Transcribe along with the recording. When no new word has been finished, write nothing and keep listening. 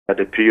that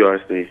the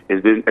PURC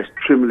is being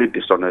extremely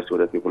dishonest with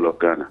the people of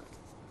Ghana.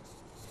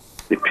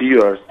 The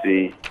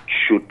PURC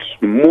should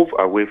move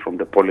away from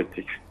the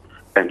politics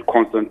and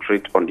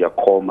concentrate on their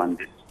core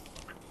mandate.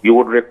 You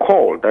would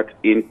recall that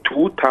in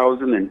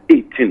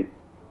 2018,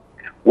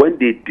 when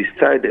they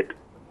decided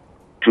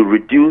to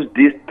reduce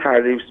these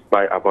tariffs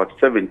by about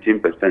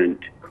 17%,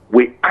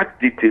 we asked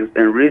details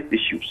and raised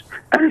issues.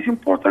 And it's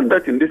important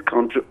that in this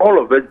country,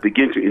 all of us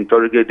begin to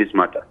interrogate this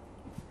matter.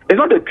 It's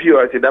not the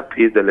PURC that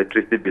pays the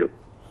electricity bill.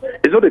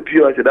 It's not the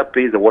PURC that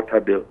pays the water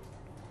bill.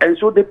 And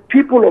so the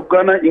people of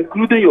Ghana,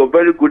 including your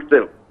very good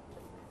self,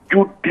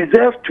 you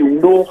deserve to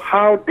know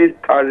how these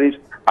tariffs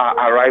are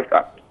arrived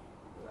at.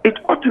 It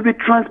ought to be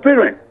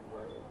transparent.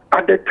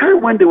 At the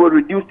time when they were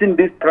reducing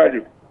this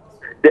tariff,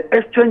 the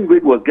exchange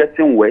rate was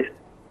getting worse,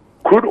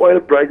 crude oil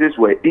prices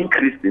were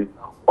increasing,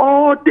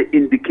 all the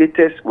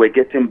indicators were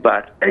getting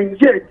bad, and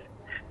yet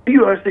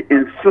PURC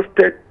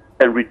insisted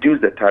and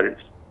reduced the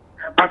tariffs.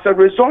 As a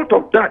result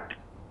of that,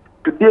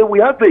 today we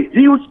have a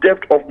huge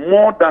debt of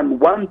more than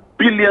 $1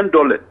 billion.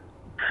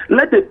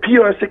 Let the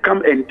PURC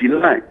come and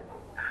deny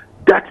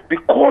that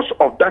because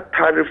of that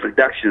tariff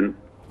reduction,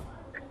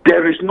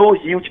 there is no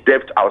huge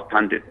debt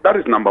outstanding. That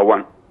is number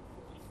one.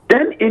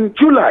 Then in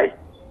July,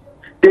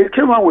 they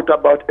came out with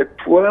about a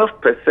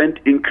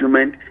 12%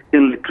 increment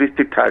in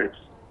electricity tariffs.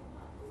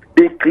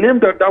 They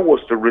claimed that that was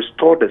to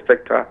restore the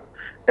sector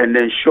and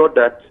ensure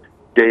that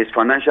there is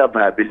financial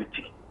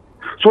viability.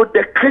 So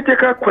the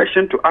critical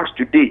question to ask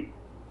today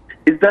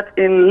is that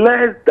in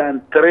less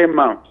than 3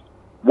 months,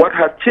 what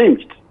has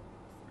changed?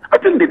 I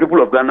think the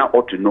people of Ghana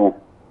ought to know.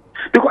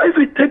 Because if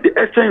we take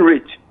the exchange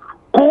rate,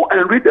 go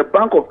and read the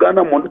Bank of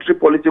Ghana Monetary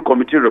Policy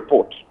Committee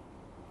report.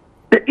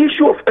 The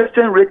issue of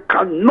exchange rate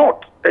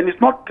cannot, and it's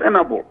not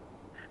tenable,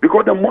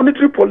 because the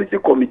Monetary Policy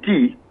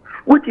Committee,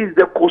 which is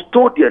the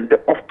custodian, the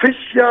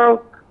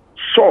official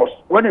source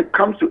when it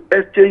comes to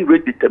exchange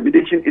rate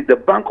determination, is the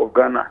Bank of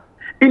Ghana,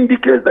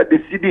 indicates that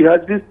the CD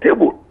has been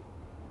stable.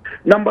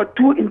 Number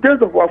two, in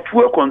terms of our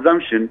fuel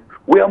consumption,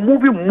 we are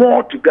moving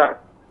more to gas.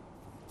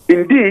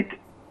 Indeed,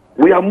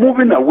 we are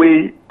moving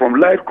away from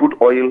light crude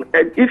oil,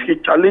 and if he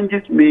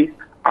challenges me,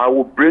 I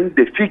will bring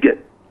the figure.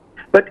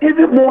 But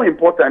even more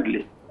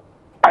importantly,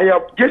 I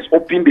have just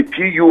opened the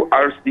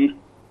PURC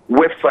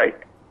website.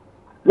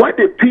 What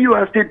the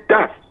PURC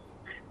does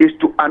is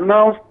to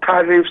announce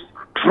tariffs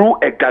through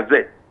a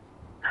gazette.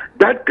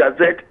 That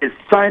gazette is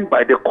signed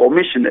by the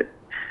commissioner.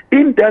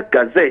 In that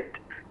gazette,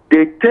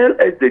 they tell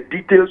us the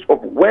details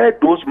of where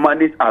those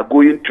monies are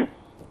going to.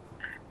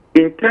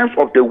 In terms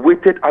of the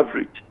weighted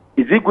average,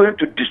 is it going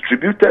to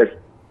distributors?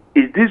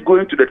 Is this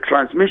going to the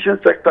transmission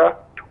sector,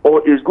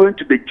 or is going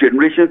to the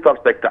generation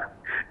subsector?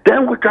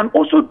 Then we can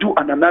also do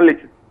an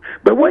analysis.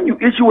 But when you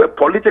issue a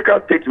political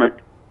statement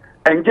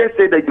and just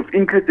say that you've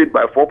increased it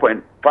by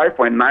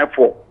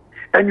 5.94,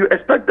 and you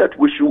expect that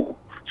we should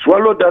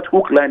swallow that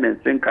hook, line, and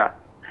sinker,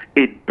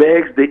 it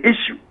begs the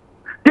issue.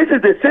 This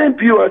is the same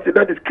PURC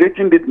that is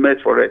creating this mess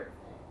for us.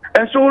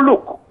 And so,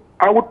 look,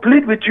 I would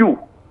plead with you,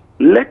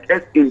 let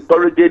us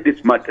interrogate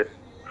this matter.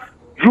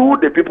 You,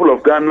 the people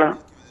of Ghana,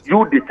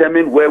 you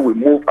determine where we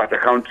move as a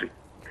country.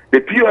 The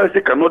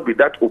PURC cannot be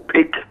that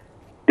opaque.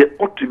 They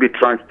ought to be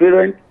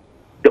transparent.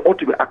 They ought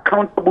to be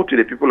accountable to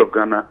the people of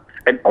Ghana.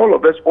 And all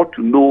of us ought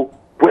to know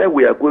where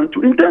we are going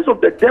to. In terms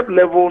of the debt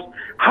levels,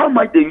 how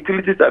much the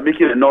utilities are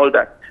making and all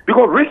that.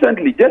 Because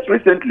recently, just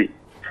recently,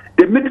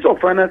 the Minister of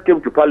Finance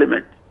came to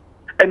Parliament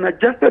and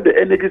adjusted the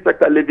energy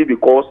sector levy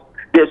because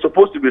there's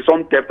supposed to be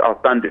some debt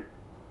outstanding.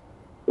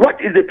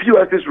 What is the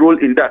PURC's role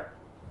in that?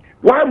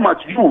 Why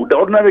must you, the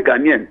ordinary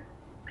Ghanaian,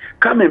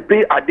 come and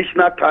pay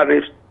additional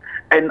tariffs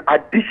and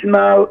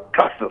additional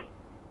taxes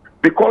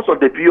because of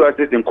the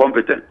PURC's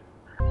incompetence?